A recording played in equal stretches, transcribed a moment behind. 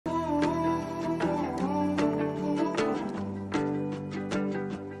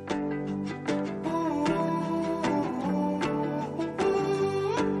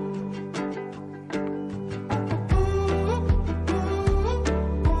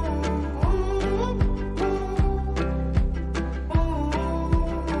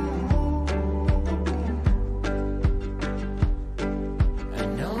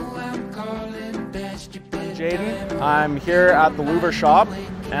I'm here at the louver shop,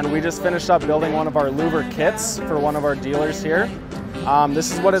 and we just finished up building one of our louver kits for one of our dealers here.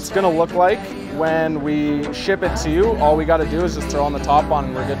 This is what it's going to look like when we ship it to you. All we got to do is just throw on the top on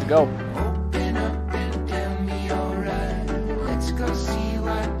and we're good to go.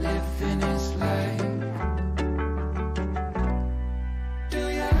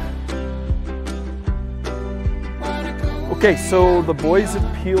 Okay, so the boys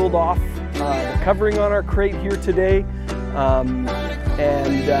have peeled off the covering on our crate here today, we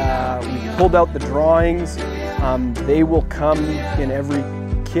pulled out the drawings. They will come in every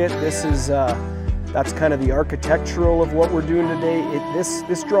kit. This is that's kind of the architectural of what we're doing today.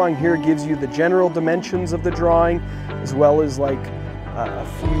 This drawing here gives you the general dimensions of the drawing, as well as like a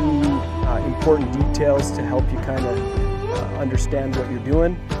few important details to help you kind of understand what you're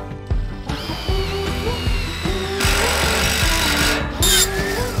doing.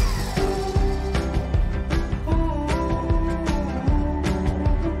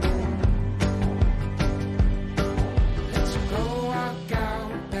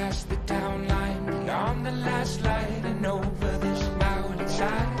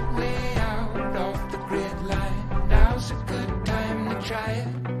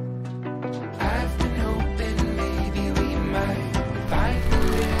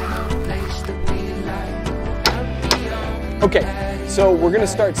 Okay, so we're going to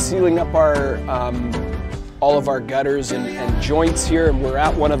start sealing up our all of our gutters and joints here, and we're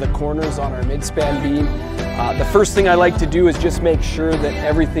at one of the corners on our midspan beam. The first thing I like to do is just make sure that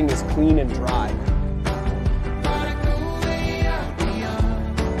everything is clean and dry.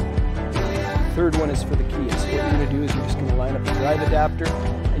 The third one is for the keys. So what you're going to do is you're just going to line up the drive adapter,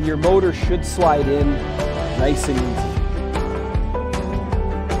 and your motor should slide in nice and easy.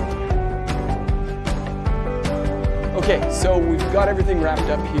 Okay, so we've got everything wrapped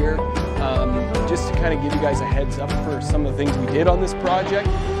up here. Just to kind of give you guys a heads up for some of the things we did on this project.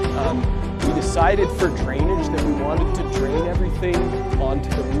 We decided for drainage that we wanted to drain everything onto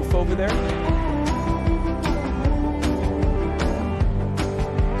the roof over there.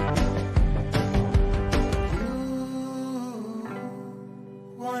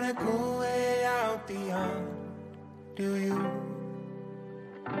 Wanna go way out beyond? Do you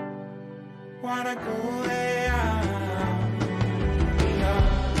wanna go way out?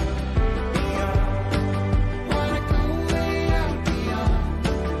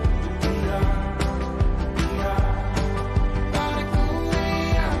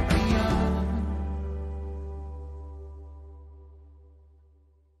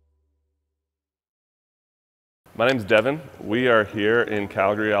 My name's Devin. We are here in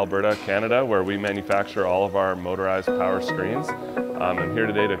Calgary, Alberta, Canada, where we manufacture all of our motorized power screens. I'm here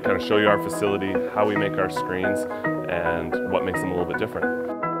today to kind of show you our facility, how we make our screens, and what makes them a little bit different.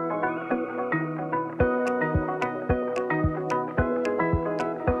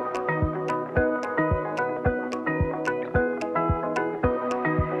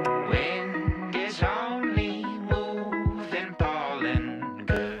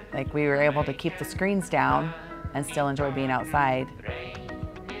 Like, we were able to keep the screens down and still enjoy being outside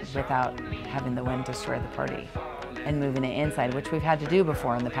without having the wind destroy the party. And moving it inside, which we've had to do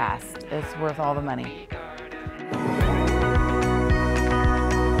before in the past. It's worth all the money.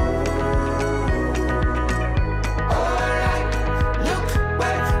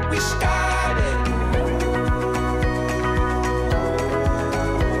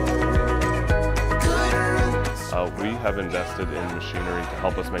 We have invested in machinery to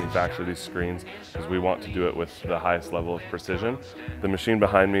help us manufacture these screens because we want to do it with the highest level of precision. The machine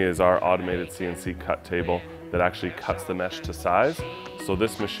behind me is our automated CNC cut table that actually cuts the mesh to size. So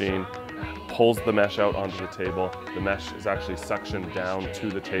this machine pulls the mesh out onto the table. The mesh is actually suctioned down to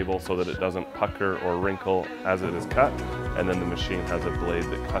the table so that it doesn't pucker or wrinkle as it is cut. And then the machine has a blade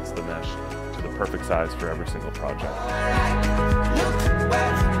that cuts the mesh to the perfect size for every single project. Look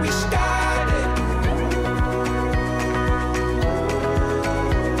where we started.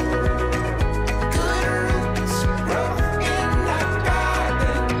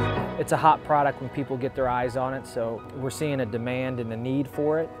 It's a hot product when people get their eyes on it, so we're seeing a demand and a need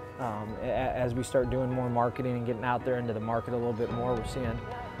for it. As we start doing more marketing and getting out there into the market a little bit more, we're seeing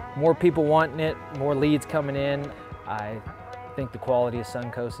more people wanting it, more leads coming in. I think the quality of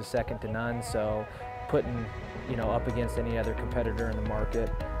Suncoast is second to none, so putting up against any other competitor in the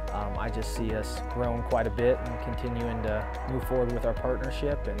market, I just see us growing quite a bit and continuing to move forward with our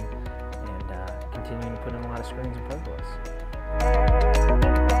partnership and continuing to put in a lot of screens and pergolas.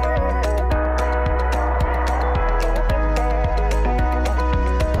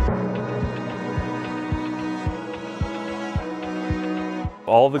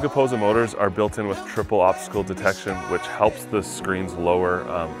 all the Gaposa motors are built in with triple obstacle detection, which helps the screens lower,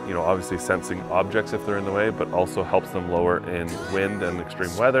 you know, obviously sensing objects if they're in the way, but also helps them lower in wind and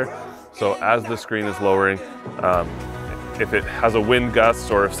extreme weather. So as the screen is lowering, if it has a wind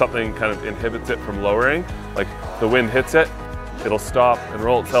gust or if something kind of inhibits it from lowering, like the wind hits it, it'll stop and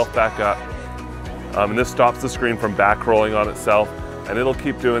roll itself back up. And this stops the screen from back rolling on itself, and it'll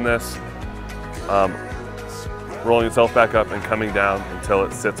keep doing this, rolling itself back up and coming down until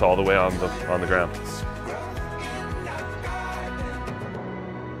it sits all the way on the ground.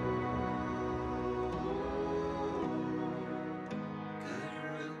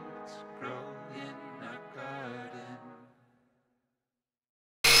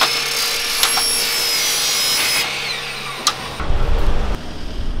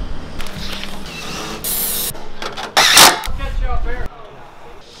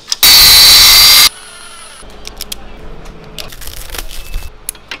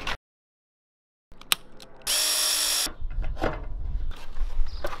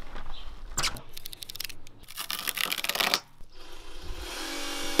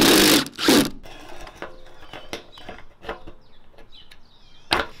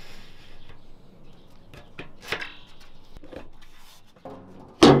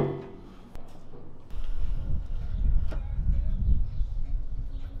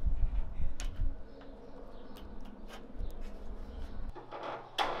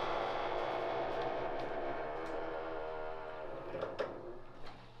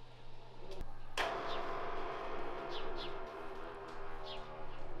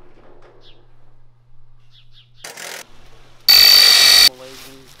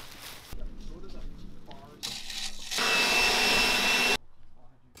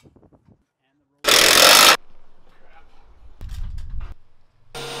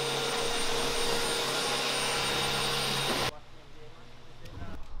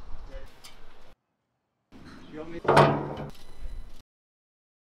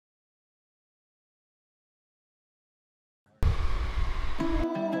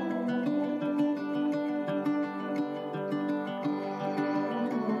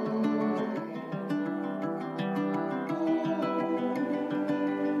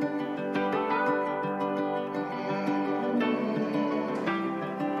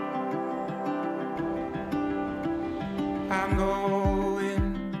 I'm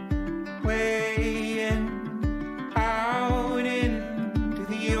going way in, out into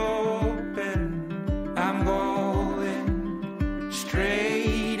the open. I'm going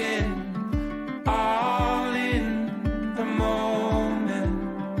straight in, all in the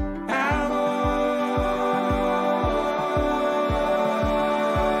moment. I'll go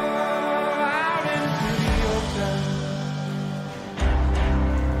out into the open.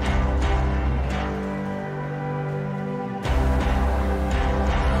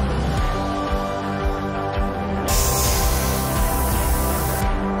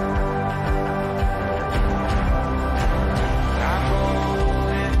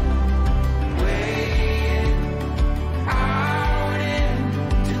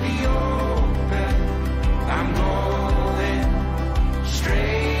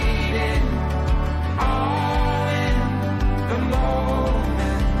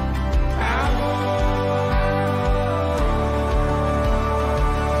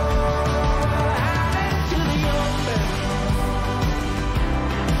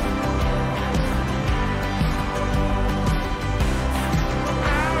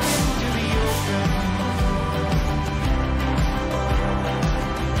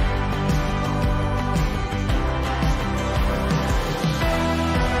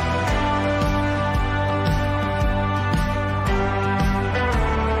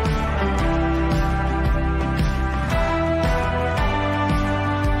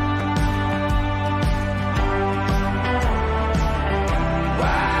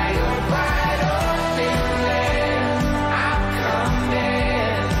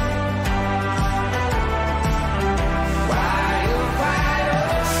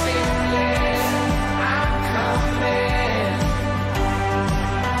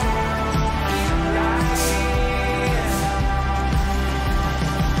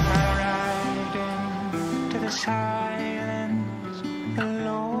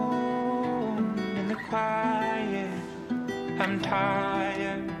 I'm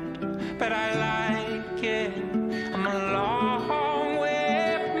tired, but I like it. I'm a long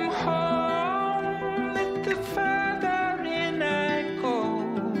way from home. But the further in I go,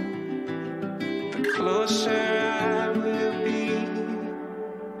 the closer I will be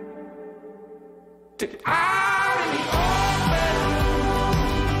to